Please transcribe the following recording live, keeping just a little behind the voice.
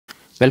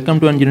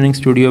Welcome to Engineering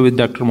Studio with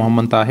Dr.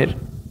 Mohammed Tahir.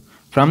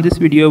 From this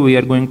video, we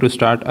are going to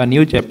start a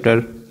new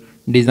chapter,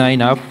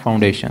 Design of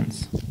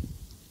Foundations.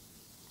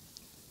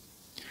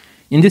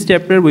 In this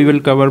chapter, we will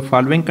cover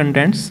following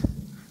contents: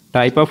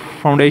 type of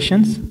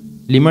foundations,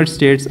 limit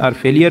states or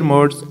failure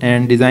modes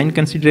and design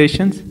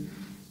considerations,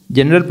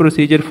 general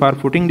procedure for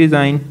footing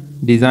design,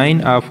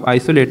 design of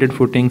isolated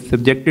footings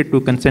subjected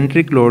to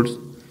concentric loads,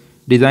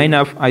 design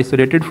of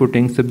isolated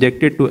footings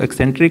subjected to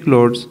eccentric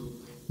loads,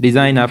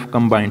 design of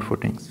combined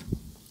footings.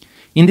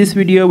 In this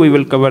video, we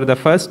will cover the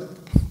first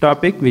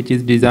topic, which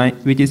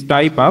is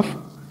type of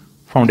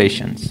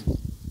foundations.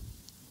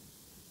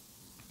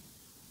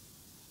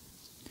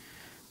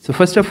 So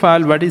first of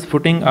all, what is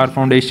footing or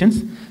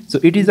foundations? So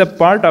it is a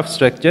part of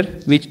structure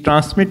which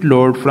transmit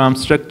load from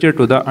structure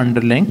to the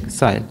underlying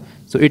soil.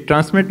 So it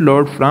transmit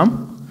load from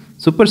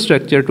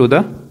superstructure to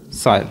the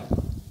soil.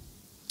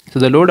 So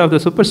the load of the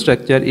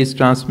superstructure is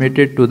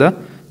transmitted to the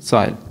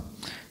soil.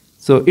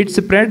 So it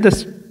spread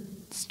the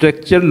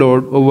structure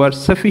load over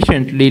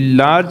sufficiently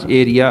large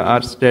area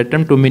or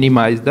stratum to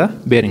minimize the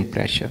bearing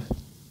pressure.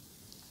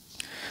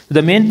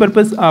 The main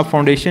purpose of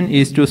foundation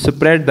is to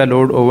spread the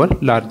load over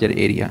larger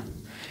area.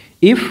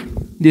 If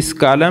this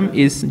column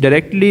is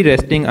directly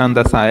resting on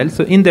the soil,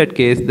 so in that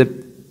case the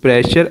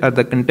pressure or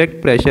the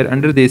contact pressure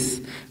under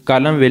this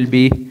column will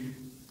be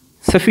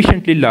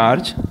sufficiently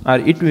large, or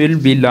it will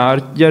be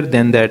larger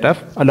than that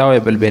of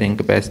allowable bearing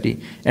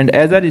capacity, and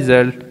as a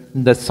result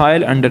the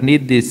soil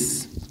underneath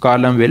this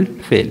column will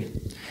fail.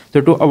 So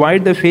to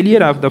avoid the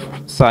failure of the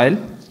soil,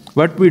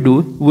 what we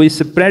do, we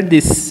spread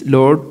this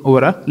load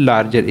over a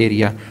larger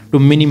area to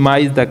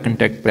minimize the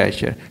contact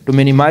pressure. To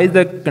minimize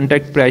the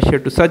contact pressure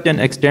to such an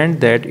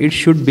extent that it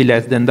should be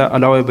less than the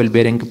allowable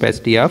bearing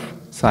capacity of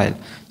soil.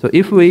 So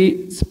if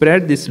we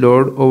spread this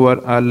load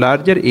over a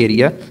larger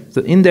area,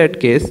 so in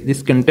that case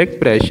this contact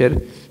pressure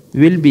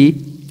will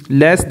be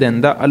less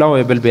than the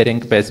allowable bearing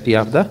capacity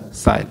of the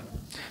soil.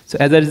 So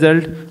as a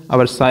result,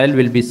 our soil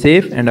will be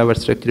safe and our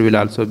structure will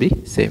also be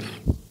safe.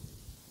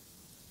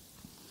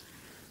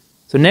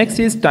 So next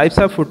is types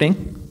of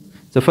footing.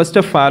 So first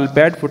of all,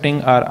 pad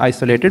footing or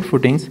isolated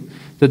footings.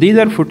 So these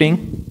are footing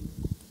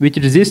which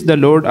resist the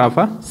load of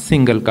a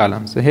single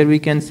column. So here we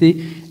can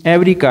see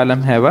every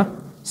column have a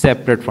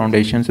separate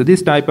foundation. So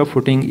this type of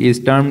footing is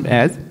termed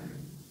as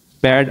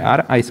pad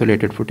or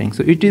isolated footing.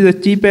 So it is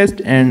the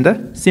cheapest and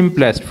the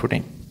simplest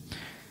footing.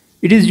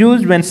 It is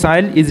used when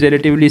soil is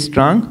relatively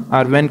strong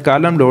or when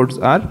column loads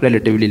are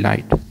relatively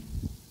light.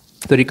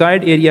 The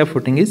required area of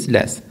footing is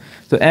less.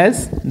 So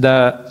as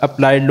the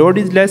applied load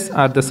is less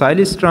or the soil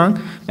is strong,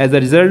 as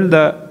a result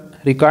the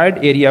required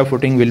area of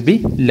footing will be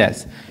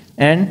less.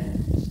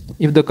 And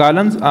if the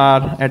columns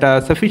are at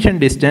a sufficient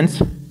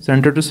distance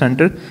center to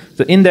center,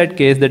 so in that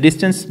case the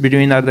distance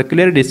between, or the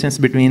clear distance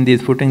between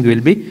these footings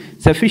will be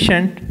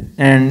sufficient,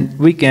 and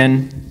we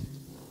can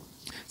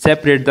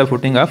separate the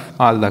footing of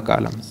all the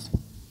columns.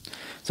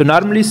 So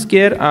normally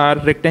square or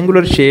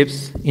rectangular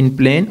shapes in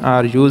plane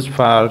are used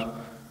for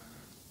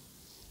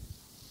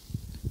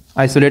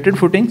isolated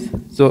footings.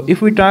 So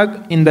if we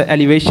talk in the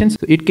elevations,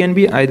 so it can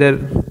be either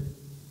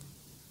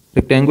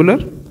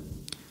rectangular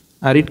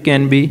or it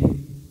can be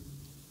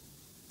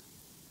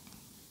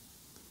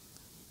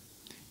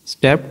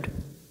stepped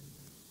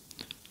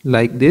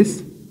like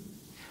this,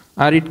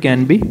 or it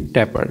can be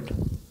tapered.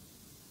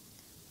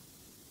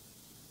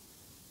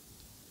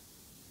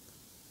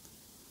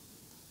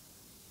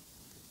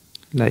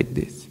 Like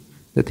this.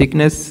 The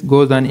thickness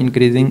goes on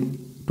increasing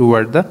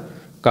toward the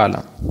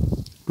column,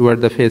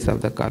 toward the face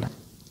of the column.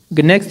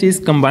 The next is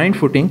combined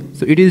footing.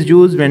 So it is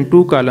used when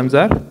two columns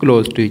are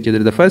close to each other.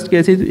 The first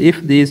case is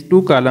if these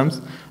two columns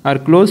are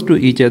close to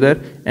each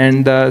other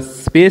and the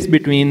space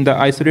between the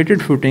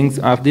isolated footings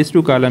of these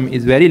two columns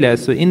is very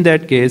less. So in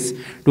that case,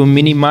 to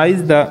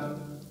minimize the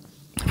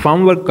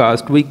formwork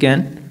cost, we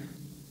can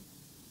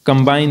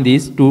combine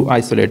these two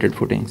isolated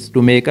footings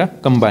to make a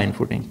combined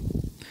footing.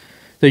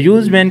 So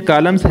used when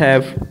columns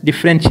have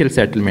differential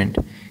settlement.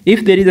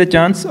 If there is a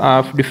chance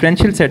of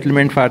differential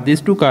settlement for these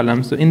two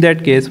columns, so in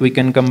that case we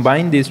can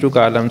combine these two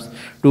columns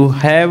to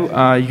have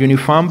a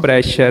uniform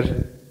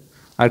pressure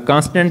or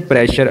constant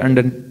pressure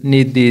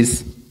underneath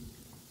these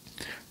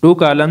two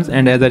columns,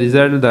 and as a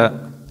result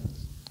the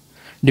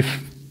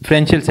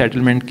differential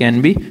settlement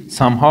can be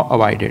somehow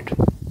avoided.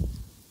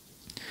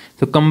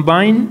 So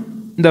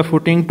combine the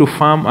footing to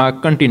form a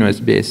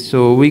continuous base.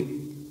 So we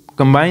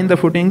combine the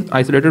footings,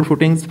 isolated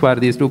footings for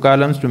these two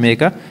columns to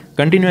make a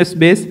continuous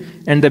base,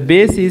 and the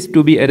base is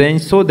to be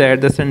arranged so that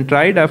the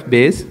centroid of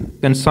base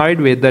coincide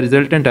with the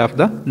resultant of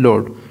the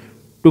load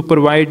to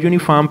provide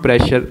uniform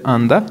pressure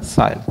on the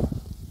soil.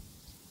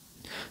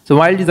 So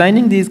while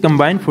designing these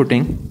combined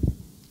footing,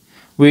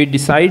 we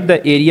decide the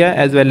area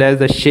as well as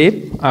the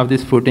shape of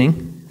this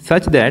footing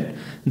such that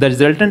the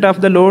resultant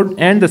of the load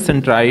and the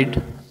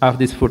centroid of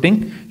this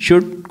footing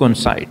should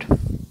coincide.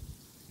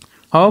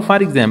 How,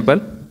 for example,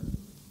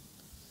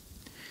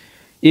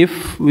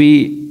 if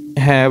we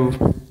have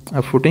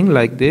a footing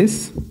like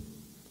this,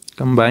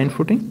 combined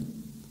footing,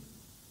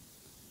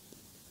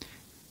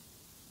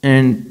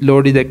 and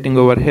load is acting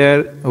over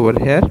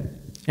here,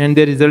 and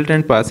the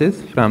resultant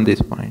passes from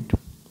this point.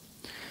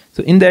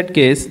 So in that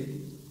case,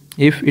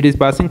 if it is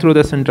passing through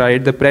the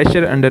centroid, the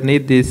pressure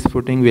underneath this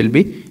footing will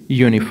be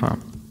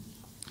uniform.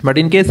 But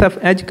in case of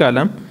edge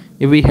column,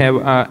 if we have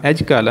a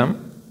edge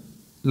column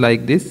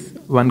like this,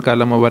 one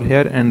column over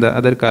here and the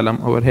other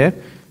column over here,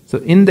 so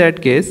in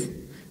that case,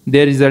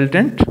 the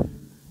resultant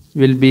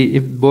will be,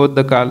 if both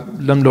the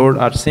column load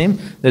are same,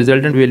 the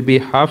resultant will be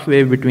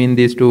halfway between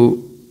these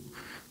two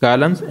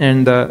columns,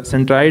 and the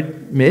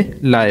centroid may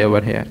lie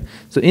over here.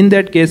 So in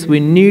that case, we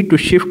need to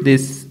shift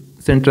this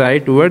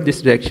centroid toward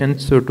this direction.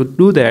 So to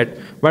do that,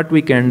 what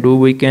we can do,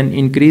 we can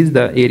increase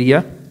the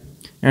area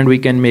and we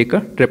can make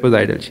a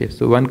trapezoidal shape.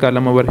 So one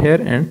column over here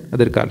and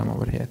other column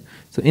over here.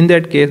 So in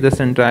that case, the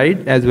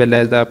centroid as well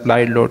as the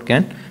applied load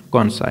can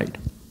coincide.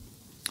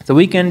 So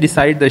we can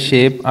decide the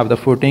shape of the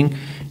footing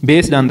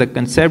based on the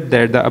concept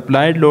that the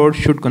applied load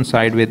should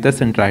coincide with the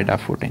centroid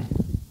of footing.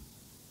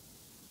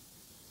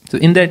 So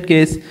in that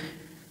case,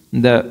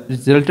 the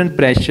resultant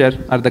pressure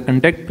or the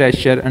contact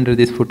pressure under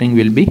this footing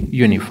will be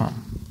uniform.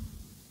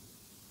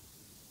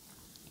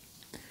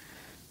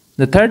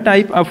 The third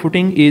type of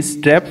footing is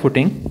strap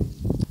footing.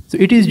 So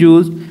it is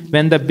used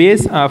when the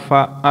base of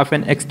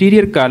an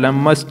exterior column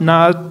must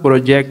not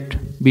project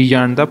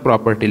beyond the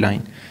property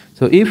line.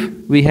 So if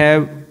we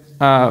have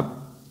a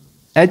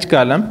edge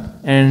column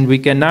and we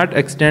cannot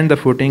extend the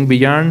footing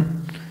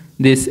beyond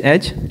this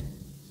edge,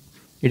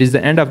 it is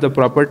the end of the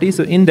property.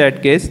 So in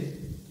that case,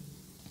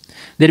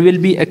 there will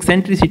be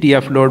eccentricity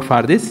of load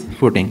for this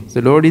footing. So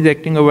load is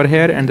acting over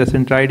here and the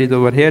centroid is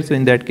over here. So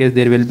in that case,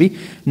 there will be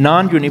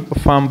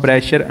non-uniform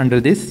pressure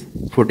under this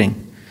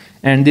footing.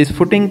 And this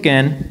footing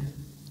can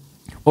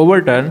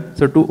overturn.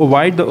 So to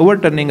avoid the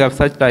overturning of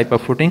such type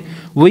of footing,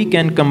 we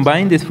can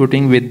combine this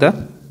footing with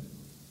the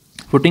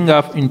footing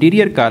of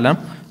interior column,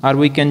 or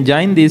we can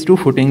join these two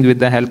footings with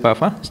the help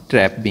of a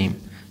strap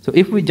beam. So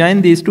if we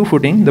join these two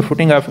footings, the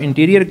footing of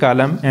interior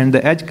column and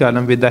the edge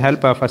column with the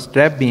help of a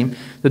strap beam,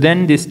 so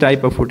then this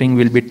type of footing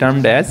will be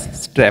termed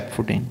as strap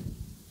footing.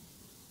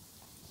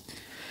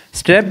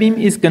 Strap beam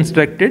is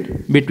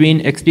constructed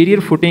between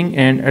exterior footing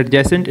and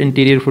adjacent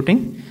interior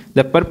footing.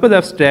 The purpose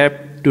of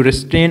strap to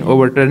restrain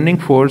overturning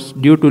force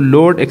due to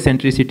load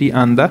eccentricity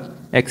on the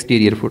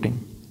exterior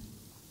footing.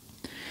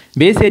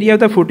 Base area of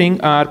the footing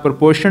are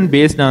proportioned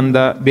based on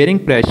the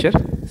bearing pressure.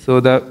 So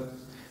the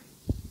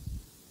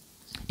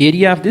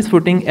area of this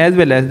footing as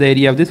well as the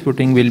area of this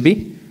footing will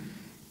be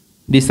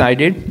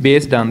decided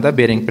based on the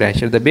bearing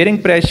pressure. The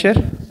bearing pressure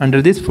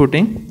under this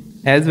footing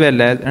as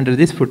well as under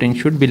this footing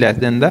should be less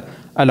than the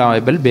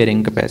allowable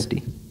bearing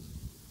capacity.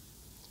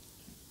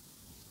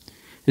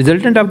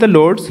 Resultant of the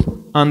loads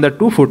on the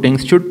two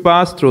footings should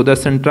pass through the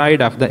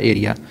centroid of the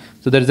area.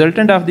 So the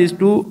resultant of these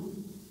two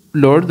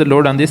loads, the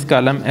load on this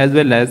column as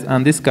well as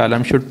on this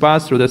column, should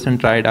pass through the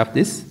centroid of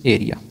this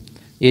area.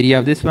 Area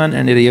of this one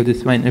and area of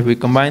this one, if we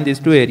combine these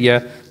two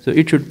areas, so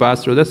it should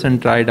pass through the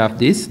centroid of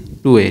these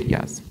two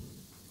areas.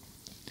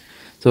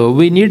 So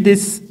we need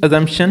this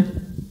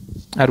assumption,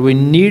 or we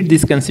need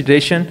this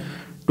consideration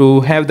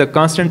to have the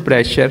constant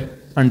pressure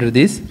under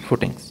these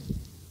footings.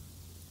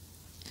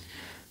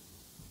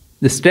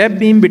 The strap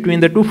beam between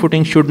the two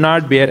footings should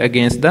not bear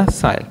against the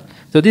soil.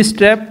 So this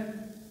strap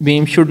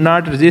beam should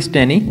not resist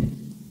any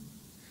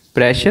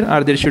pressure,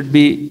 or there should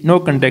be no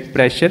contact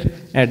pressure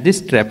at this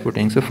strap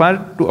footing. So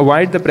to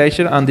avoid the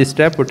pressure on this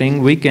strap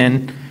footing, we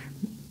can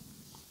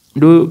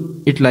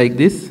do it like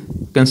this.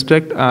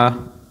 Construct a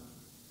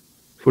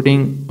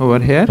footing over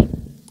here,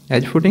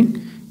 edge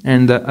footing,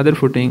 and the other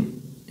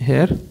footing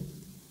here.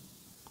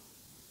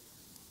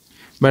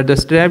 But the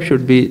strap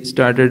should be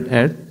started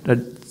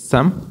at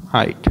some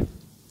height.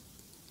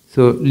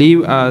 So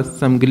leave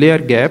some clear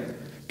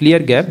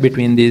gap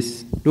between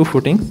these two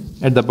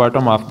footings at the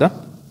bottom of the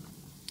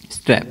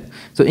strap.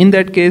 So in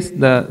that case,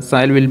 the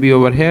soil will be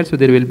over here, so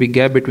there will be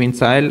gap between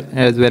soil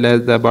as well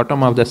as the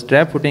bottom of the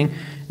strap footing,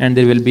 and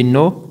there will be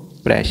no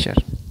pressure.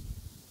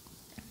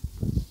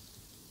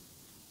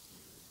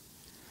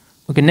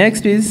 Okay,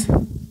 next is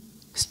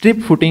strip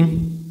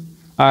footing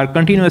or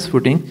continuous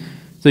footing.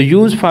 So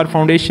used for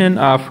foundation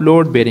of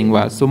load bearing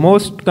walls. So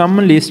most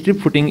commonly strip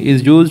footing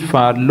is used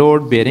for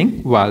load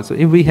bearing walls. So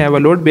if we have a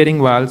load bearing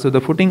wall, so the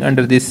footing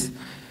under this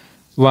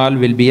wall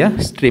will be a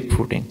strip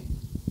footing.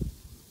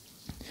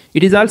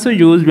 It is also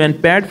used when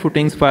pad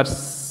footings for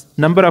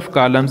number of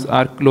columns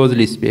are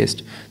closely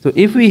spaced. So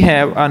if we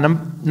have a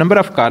number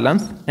of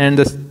columns and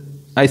the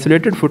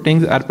isolated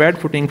footings or pad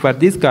footing for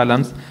these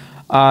columns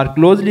are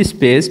closely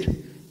spaced,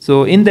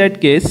 so in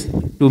that case,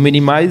 to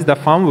minimize the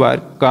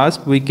formwork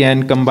cost, we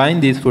can combine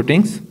these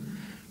footings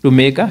to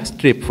make a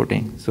strip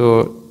footing.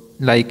 So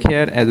like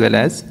here as well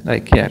as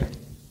like here.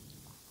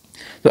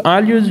 So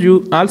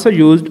also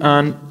used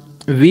on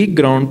weak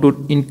ground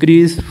to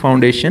increase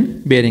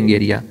foundation bearing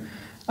area.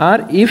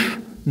 Or if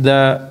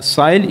the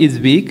soil is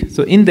weak,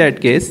 so in that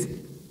case,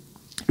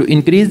 to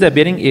increase the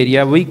bearing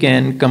area, we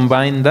can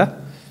combine the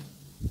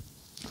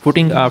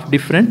footing of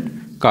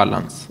different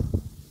columns.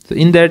 So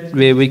in that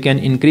way we can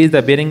increase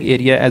the bearing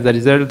area. As a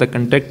result, the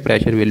contact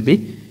pressure will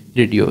be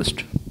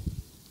reduced.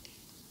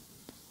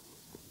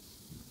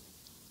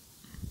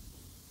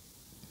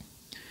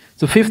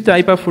 So fifth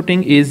type of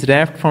footing is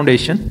raft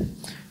foundation.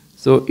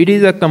 So it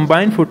is a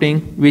combined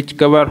footing which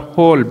cover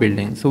whole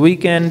building. So we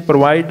can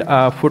provide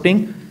a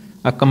footing,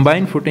 a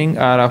combined footing,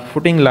 or a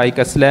footing like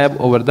a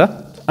slab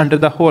under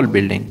the whole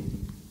building.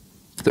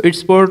 So it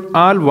supports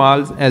all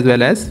walls as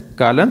well as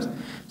columns.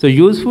 So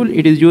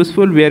it is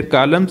useful where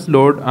columns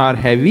load are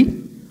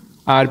heavy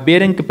or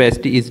bearing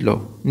capacity is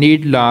low,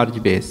 need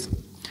large base.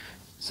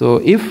 So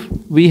if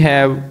we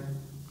have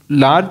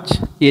large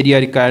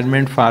area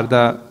requirement for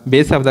the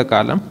base of the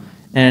column,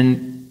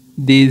 and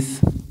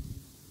these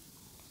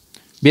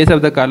base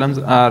of the columns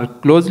are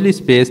closely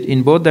spaced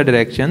in both the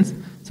directions,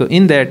 so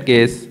in that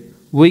case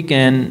we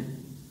can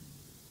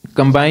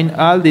combine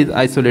all these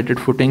isolated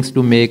footings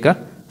to make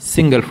a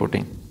single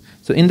footing.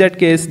 So in that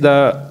case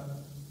the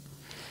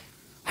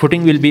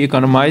footing will be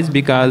economized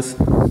because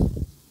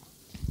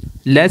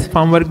less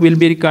formwork will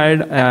be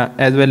required,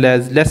 as well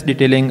as less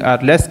detailing or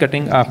less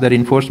cutting of the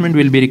reinforcement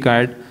will be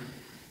required.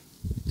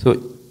 So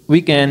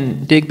we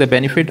can take the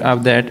benefit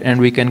of that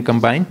and we can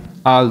combine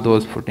all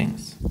those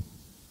footings,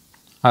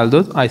 all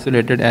those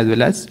isolated as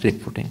well as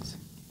strip footings.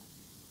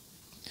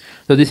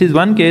 So this is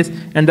one case.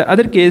 And the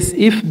other case,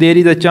 if there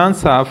is a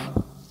chance of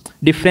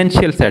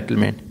differential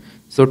settlement.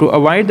 So to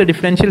avoid the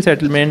differential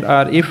settlement,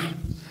 or if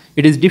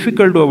it is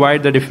difficult to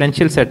avoid the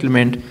differential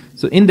settlement,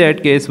 so in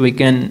that case we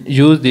can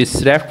use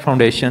these raft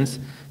foundations.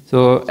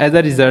 So as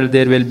a result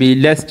there will be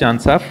less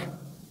chance of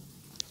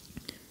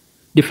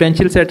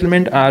differential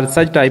settlement, or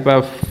such type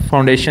of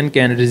foundation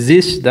can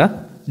resist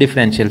the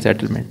differential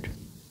settlement.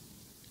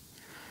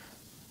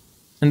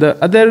 And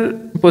the other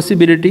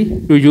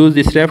possibility to use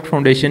this raft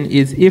foundation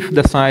is if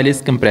the soil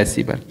is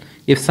compressible.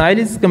 If soil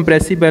is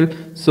compressible,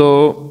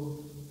 so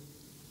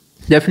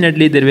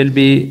definitely there will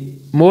be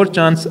more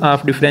chance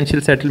of differential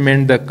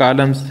settlement. The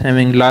columns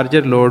having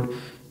larger load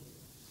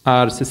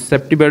are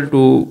susceptible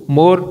to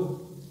more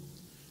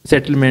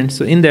settlement.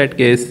 So in that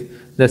case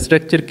the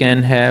structure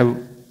can have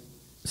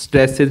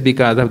stresses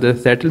because of the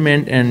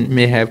settlement and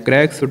may have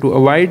cracks. So to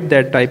avoid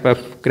that type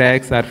of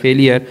cracks or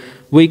failure,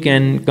 we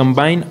can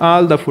combine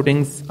all the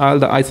footings, all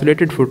the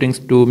isolated footings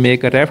to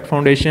make a raft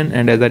foundation,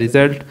 and as a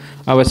result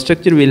our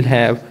structure will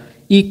have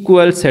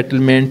equal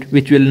settlement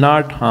which will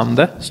not harm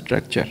the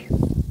structure.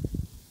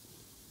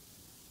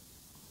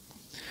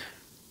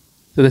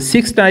 So the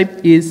sixth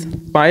type is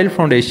pile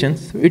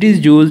foundations. It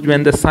is used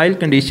when the soil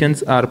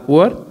conditions are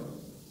poor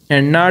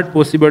and not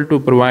possible to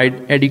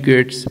provide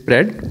adequate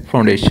spread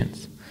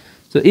foundations.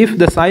 So if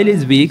the soil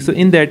is weak, so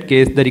in that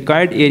case the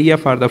required area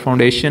for the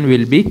foundation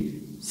will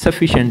be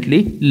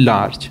sufficiently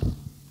large,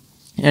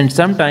 and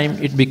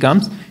sometimes it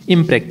becomes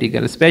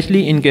impractical,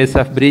 especially in case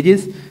of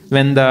bridges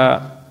when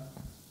the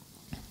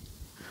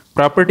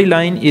property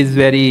line is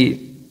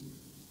very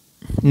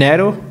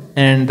narrow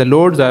and the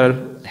loads are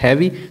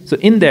heavy. So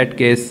in that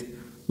case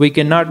we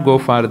cannot go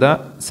for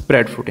the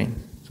spread footing.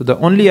 So the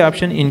only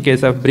option in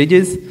case of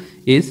bridges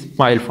is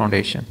pile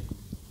foundation.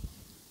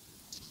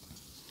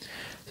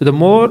 So the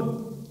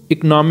more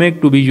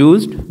economic to be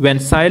used when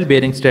soil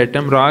bearing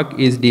stratum rock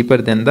is deeper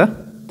than the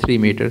 3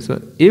 meters.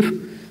 So if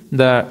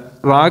the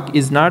rock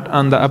is not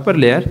on the upper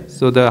layer,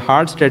 so the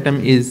hard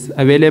stratum is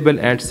available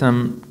at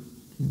some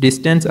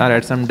distance or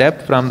at some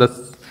depth from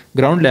the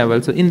ground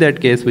level, so in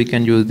that case we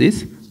can use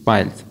these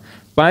piles.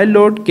 Pile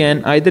load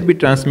can either be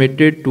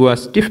transmitted to a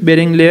stiff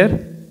bearing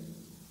layer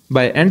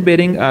by end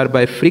bearing or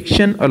by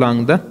friction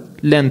along the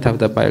length of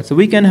the pile. So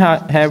we can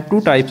have two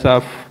types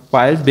of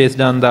piles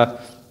based on the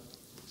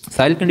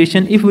soil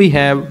condition. If we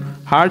have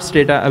hard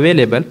strata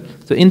available,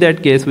 so in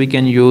that case we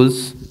can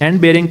use end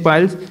bearing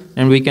piles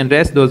and we can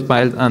rest those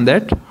piles on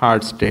that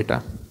hard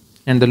strata,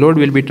 and the load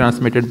will be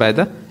transmitted by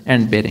the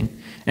end bearing.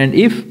 And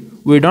if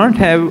we don't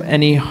have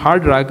any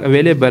hard rock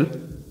available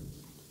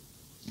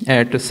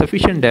at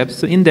sufficient depth,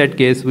 so in that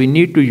case we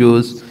need to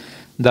use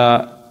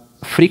the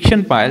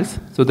friction piles.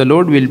 So the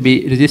load will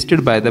be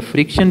resisted by the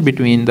friction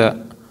between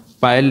the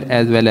pile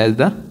as well as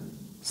the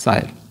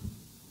soil.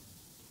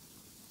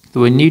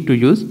 So we need to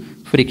use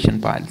friction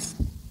piles.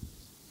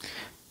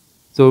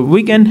 So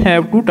we can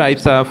have two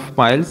types of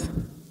piles,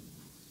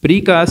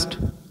 precast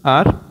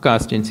or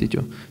cast in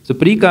situ. So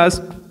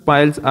precast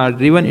piles are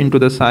driven into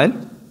the soil,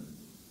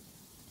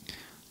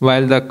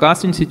 while the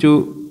cast in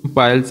situ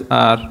piles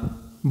are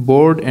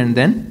bored and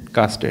then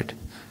casted.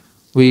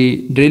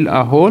 We drill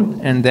a hole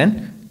and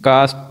then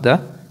cast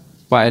the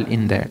pile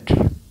in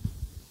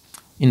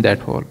that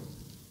hole.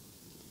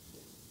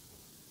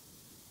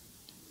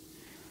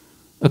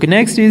 Okay,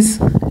 next is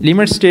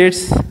limit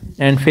states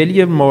and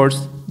failure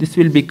modes. This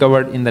will be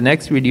covered in the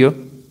next video.